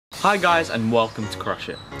Hi guys and welcome to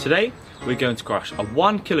Crushit. Today we're going to crush a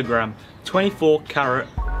 1 kilogram 24 karat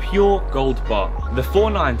pure gold bar. The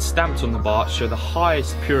 4 9s stamped on the bar show the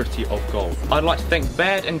highest purity of gold. I'd like to thank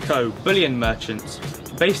Baird Co bullion merchants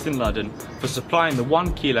based in London for supplying the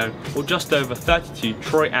 1 kilo or just over 32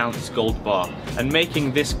 troy ounce gold bar and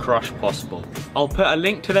making this crush possible. I'll put a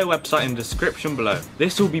link to their website in the description below.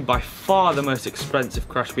 This will be by far the most expensive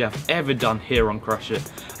crush we have ever done here on Crushit,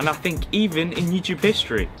 and I think even in YouTube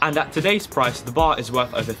history. And at today's price, the bar is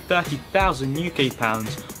worth over 30,000 UK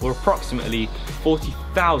pounds or approximately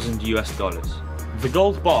 40,000 US dollars. The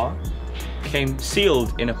gold bar came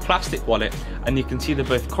sealed in a plastic wallet, and you can see the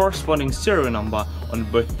both corresponding serial number on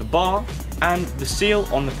both the bar and the seal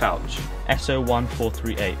on the pouch,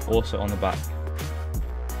 SO1438, also on the back.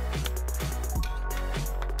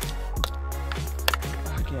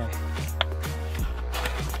 Okay.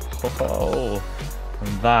 Oh,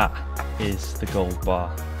 and that is the gold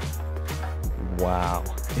bar. Wow,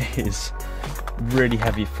 it is really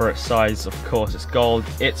heavy for its size. Of course it's gold,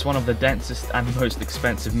 it's one of the densest and most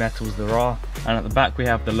expensive metals there are, and at the back we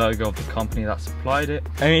have the logo of the company that supplied it.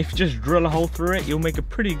 And if you just drill a hole through it, you'll make a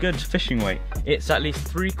pretty good fishing weight. It's at least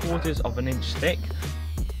 3/4 of an inch thick,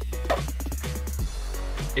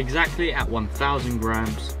 exactly at 1,000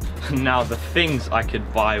 grams. Now the things I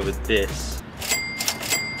could buy with this.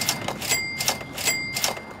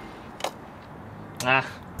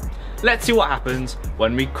 Let's see what happens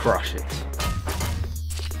when we crush it.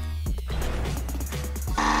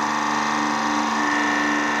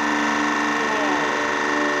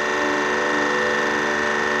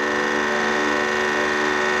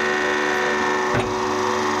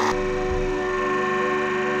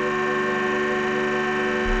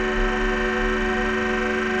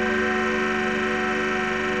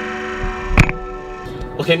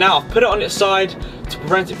 Okay, now I've put it on its side to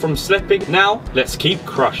prevent it from slipping. Now, let's keep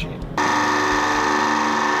crushing it.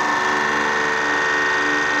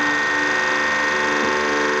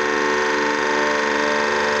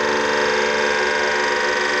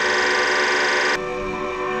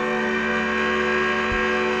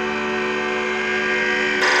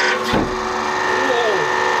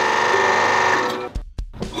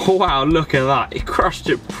 Wow, look at that, it crushed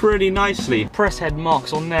it pretty nicely. Press head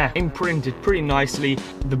marks on there, imprinted pretty nicely.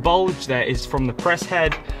 The bulge there is from the press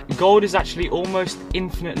head. Gold is actually almost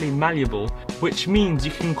infinitely malleable, which means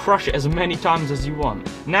you can crush it as many times as you want.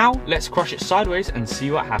 Now, let's crush it sideways and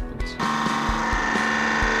see what happens.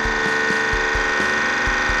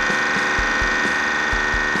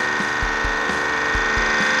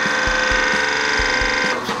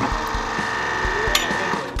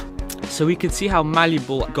 So we can see how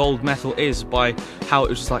malleable gold metal is by how it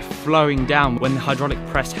was just like flowing down when the hydraulic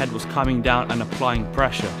press head was coming down and applying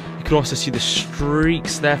pressure. You can also see the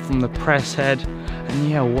streaks there from the press head, and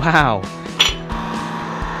yeah, wow.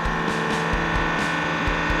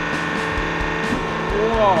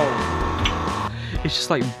 Whoa! It's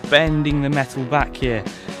just like bending the metal back here.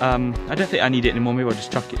 I don't think I need it anymore, maybe I'll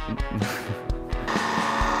just chuck it.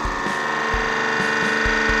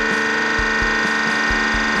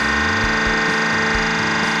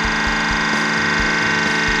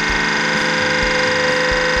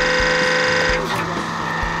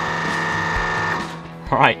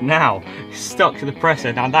 Right, now, stuck to the press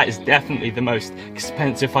head. Now that is definitely the most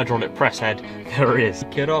expensive hydraulic press head there is.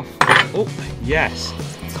 Get off. Oh, yes.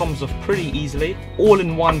 It comes off pretty easily. All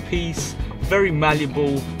in one piece. Very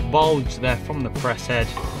malleable. Bulge there from the press head.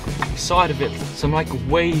 Side of it, some like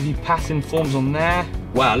wavy pattern forms on there.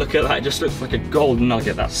 Wow, look at that. It just looks like a gold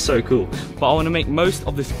nugget. That's so cool. But I want to make most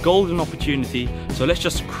of this golden opportunity, so let's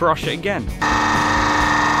just crush it again.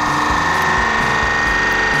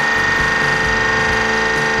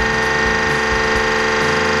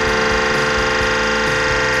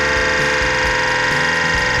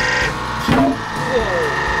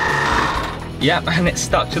 Yep, and it's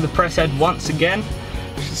stuck to the press head once again.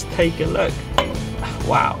 Just take a look.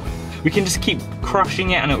 Wow. We can just keep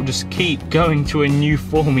crushing it and it will just keep going to a new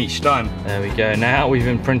form each time. There we go. Now we've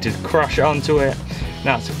imprinted Crush onto it.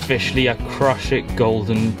 Now it's officially a Crushit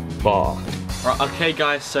golden bar. Right, okay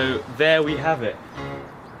guys, so there we have it.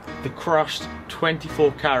 The crushed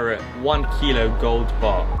 24 karat 1 kilo gold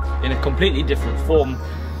bar in a completely different form.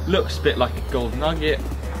 Looks a bit like a gold nugget.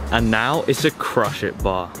 And now it's a Crushit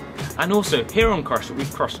bar. And also, here on Crushit,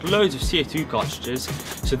 we've crushed loads of CO2 cartridges,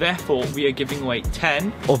 so therefore we are giving away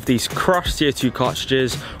 10 of these crushed CO2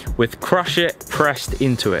 cartridges with Crushit pressed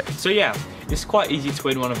into it. So yeah, it's quite easy to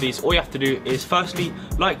win one of these. All you have to do is firstly,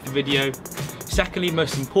 like the video, secondly,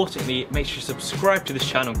 most importantly, make sure you subscribe to this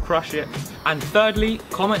channel, Crushit, and thirdly,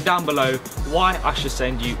 comment down below why I should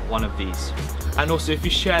send you one of these. And also if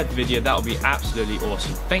you share the video, that would be absolutely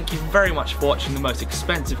awesome. Thank you very much for watching the most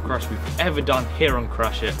expensive crush we've ever done here on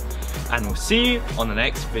Crushit, and we'll see you on the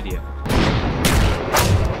next video.